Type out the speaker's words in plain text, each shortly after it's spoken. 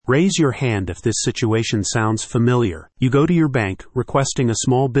Raise your hand if this situation sounds familiar. You go to your bank requesting a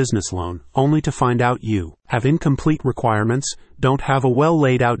small business loan, only to find out you have incomplete requirements, don't have a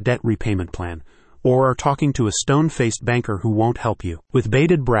well-laid-out debt repayment plan, or are talking to a stone-faced banker who won't help you. With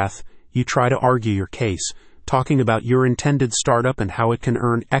bated breath, you try to argue your case, talking about your intended startup and how it can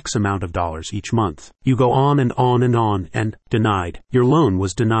earn X amount of dollars each month. You go on and on and on, and denied. Your loan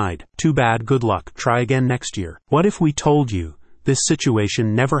was denied. Too bad, good luck, try again next year. What if we told you this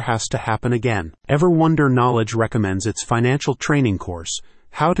situation never has to happen again? Ever Wonder Knowledge recommends its financial training course,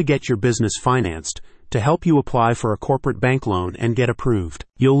 How to Get Your Business Financed, to help you apply for a corporate bank loan and get approved.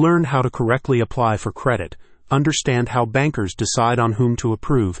 You'll learn how to correctly apply for credit, understand how bankers decide on whom to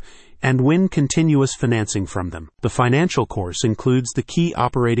approve, and win continuous financing from them. The financial course includes the key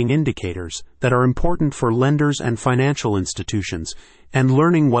operating indicators that are important for lenders and financial institutions, and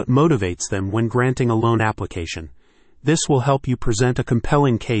learning what motivates them when granting a loan application. This will help you present a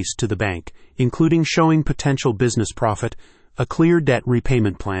compelling case to the bank, including showing potential business profit, a clear debt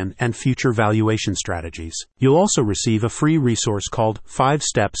repayment plan, and future valuation strategies. You'll also receive a free resource called 5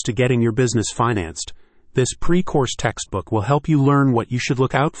 Steps to Getting Your Business Financed. This pre-course textbook will help you learn what you should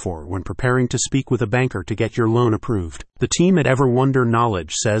look out for when preparing to speak with a banker to get your loan approved. The team at Ever Wonder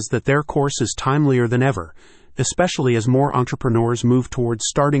Knowledge says that their course is timelier than ever, especially as more entrepreneurs move towards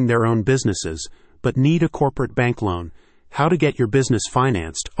starting their own businesses, but need a corporate bank loan. How to Get Your Business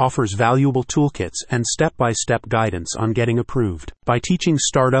Financed offers valuable toolkits and step-by-step guidance on getting approved. By teaching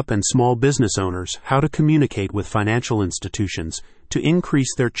startup and small business owners how to communicate with financial institutions to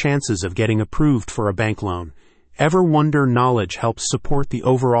increase their chances of getting approved for a bank loan, Ever Wonder Knowledge helps support the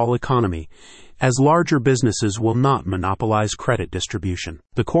overall economy, as larger businesses will not monopolize credit distribution.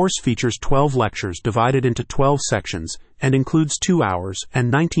 The course features 12 lectures divided into 12 sections and includes 2 hours and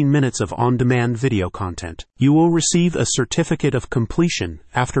 19 minutes of on-demand video content. You will receive a certificate of completion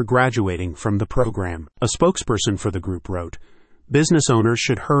after graduating from the program. A spokesperson for the group wrote, "Business owners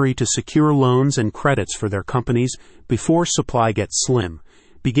should hurry to secure loans and credits for their companies before supply gets slim,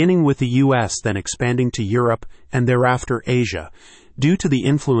 beginning with the U.S., then expanding to Europe, and thereafter Asia, due to the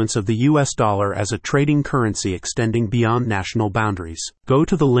influence of the U.S. dollar as a trading currency extending beyond national boundaries." Go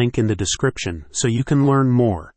to the link in the description so you can learn more.